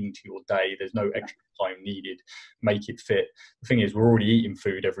that into your day. There's no extra time needed. Make it fit. The thing is, we're already eating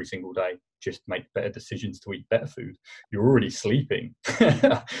food every single day. Just make better decisions to eat better food. You're already sleeping.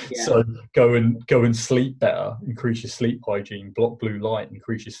 So go and sleep better, increase your sleep hygiene, block blue light,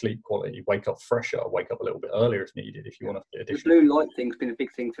 increase your sleep quality, wake up fresher, wake up a little bit earlier if needed, if you want to fit additional. The blue light thing's been a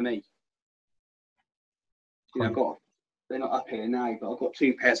big thing for me. You know, they're not up here now, but I've got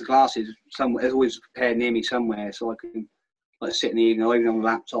 2 pairs of glasses somewhere. There's always a pair near me somewhere, so I can like sit in the evening, or even on the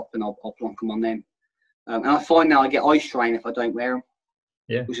laptop, and I'll plonk them on them. And I find now I get eye strain if I don't wear them.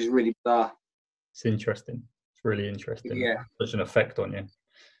 Yeah, which is really bizarre. It's interesting. It's really interesting. Yeah, such an effect on you.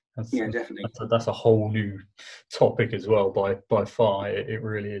 Definitely. That's a whole new topic as well. By far, it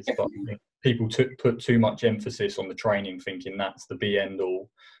really is. But I think people put too much emphasis on the training, thinking that's the be end all.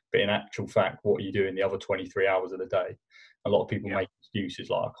 But in actual fact, what are you doing the other 23 hours of the day? A lot of people make excuses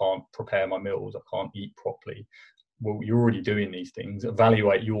like, I can't prepare my meals, I can't eat properly. Well, you're already doing these things.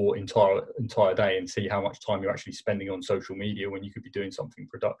 Evaluate your entire day and see how much time you're actually spending on social media when you could be doing something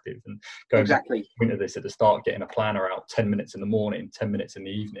productive. And going back to this at the start, getting a planner out 10 minutes in the morning, 10 minutes in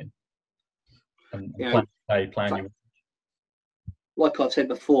the evening, and plan your. Like I said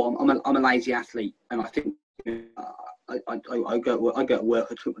before, I'm a lazy athlete, and I think I go to work,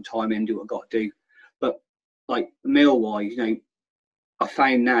 I took my time in, do what I got to do. But like meal wise, I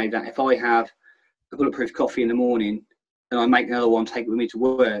found now that if I have a bulletproof coffee in the morning and I make another one, take it with me to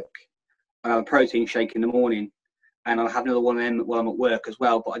work, I have a protein shake in the morning, and I'll have another one of them while I'm at work as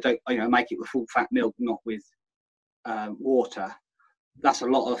well. But I don't, make it with full fat milk, not with water. That's a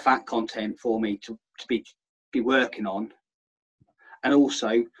lot of fat content for me to be working on. And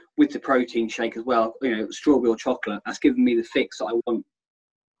also with the protein shake as well, strawberry or chocolate, that's giving me the fix that I want,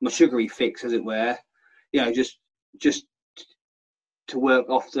 my sugary fix, as it were. Just to work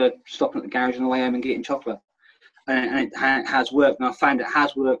off the stopping at the garage on the way home and getting chocolate. And it has worked, and I found it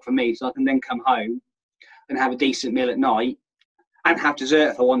has worked for me. So I can then come home and have a decent meal at night and have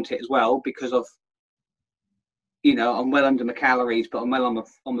dessert if I want it as well, because of, I'm well under my calories, but I'm well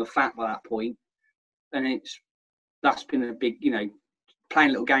on the fat by that point. And that's been a big,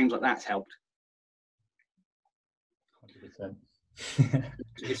 playing little games like that's helped. 100%.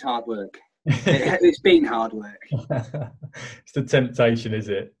 It's hard work. It's been hard work. It's the temptation, is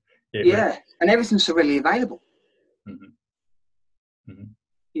it? Yeah, and everything's so readily available. Mm-hmm. Mm-hmm.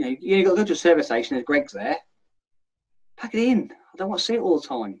 You got to go to a service station. There's Greg's there. Pack it in. I don't want to see it all the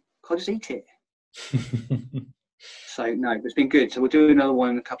time. Can I just eat it? So no, it's been good. So we'll do another one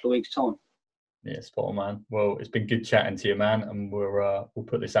in a couple of weeks' time. Yeah, spot on, man. Well, it's been good chatting to you, man, and we'll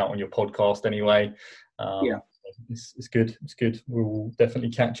put this out on your podcast anyway. Yeah. It's good. It's good. We'll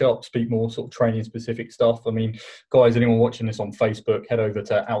definitely catch up, speak more sort of training specific stuff. I mean, guys, anyone watching this on Facebook, head over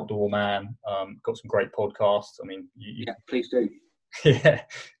to Outdoor Man. Got some great podcasts. I mean, yeah, please do. Yeah,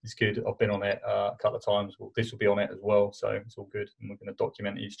 it's good. I've been on it a couple of times. Well, this will be on it as well, so it's all good. And we're going to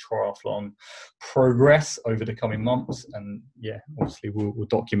document his triathlon progress over the coming months. And yeah, obviously we'll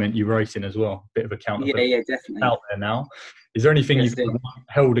document you racing as well. Bit of accountability. Yeah, definitely. Out there now. Is there anything you've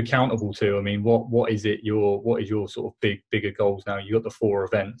held accountable to? I mean, what is it? What is your sort of bigger goals now? You got the 4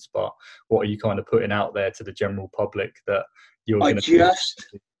 events, but what are you kind of putting out there to the general public that you're going to?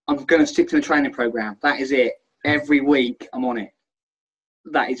 I'm going to stick to the training program. That is it. Every week I'm on it.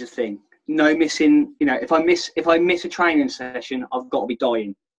 That is a thing. No missing. If I miss a training session, I've got to be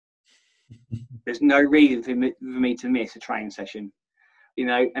dying. There's no reason for me to miss a training session.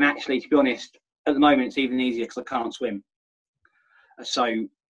 And actually, to be honest, at the moment it's even easier because I can't swim. So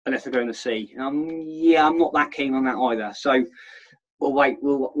unless I go in the sea, and I'm not that keen on that either. So we'll wait.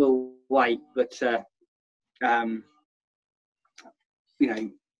 We'll wait. But So at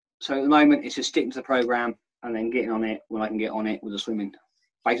the moment it's just sticking to the program and then getting on it when I can get on it with the swimming.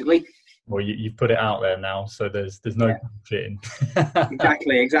 Basically. Well, you've put it out there now, so there's no fitting.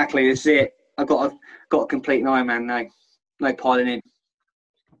 Exactly. That's it. I've got to complete an Ironman now. No piling in.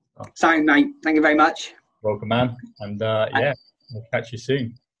 So, mate, thank you very much. Welcome, man. And we'll catch you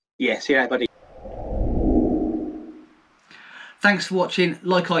soon. Yeah, see you later, buddy. Thanks for watching.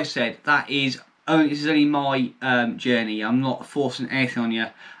 Like I said, this is only my journey. I'm not forcing anything on you.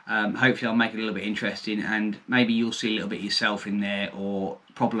 Hopefully I'll make it a little bit interesting, and maybe you'll see a little bit yourself in there, or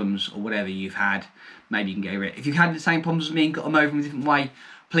problems or whatever you've had. Maybe you can get over it. If you've had the same problems as me and got them over in a different way,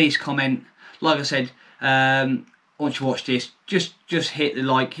 please comment. Like I said, once you watch this, just hit the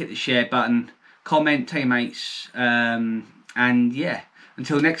like, hit the share button, comment, tell your mates, and yeah,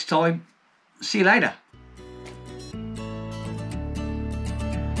 until next time, see you later.